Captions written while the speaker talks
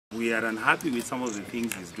We are unhappy with some of the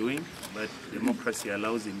things he's doing, but democracy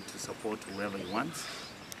allows him to support whoever he wants.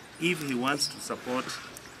 If he wants to support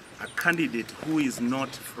a candidate who is not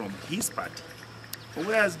from his party,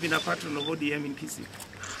 Ongwae has been a patron of ODM in Kisii.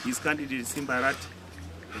 His candidate is Simbarat.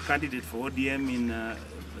 The candidate for ODM in the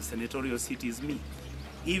senatorial seat is me.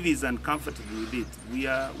 If he's uncomfortable with it, we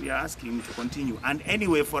are asking him to continue. And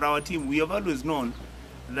anyway, for our team, we have always known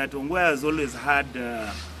that Ongwae has always had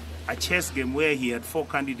a chess game where he had 4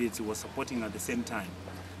 candidates he was supporting at the same time.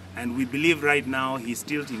 And we believe right now he's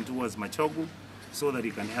tilting towards Machogu so that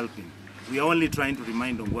he can help him. We are only trying to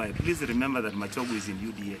remind Ongwae, please remember that Machogu is in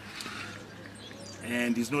UDA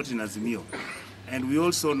and he's not in Azimio. And we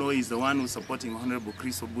also know he's the one who's supporting Honorable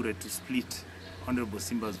Chris Obure to split Honorable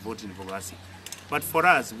Simba's vote in Bogasi. But for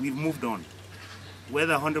us, we've moved on.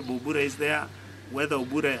 Whether Honorable Obure is there, whether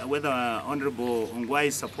Honorable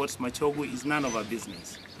Ongwae supports Machogu is none of our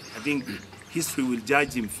business. I think history will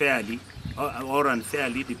judge him fairly or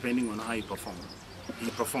unfairly depending on how he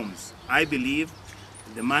performs. I believe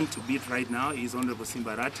the man to beat right now is Honorable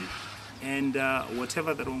Simbarati, and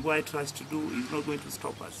whatever that Ongwae tries to do is not going to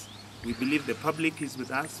stop us. We believe the public is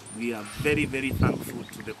with us. We are very, very thankful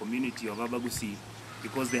to the community of Abagusi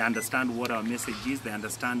because they understand what our message is, they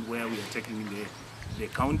understand where we are taking the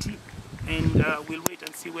county, and we'll wait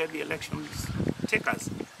and see where the elections take us.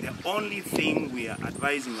 The only thing we are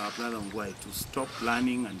advising our brother Ongwae to stop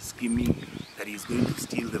planning and scheming that he's going to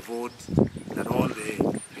steal the vote, that all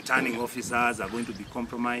the returning officers are going to be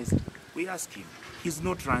compromised. We ask him, he's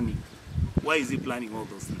not running. Why is he planning all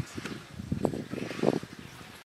those things?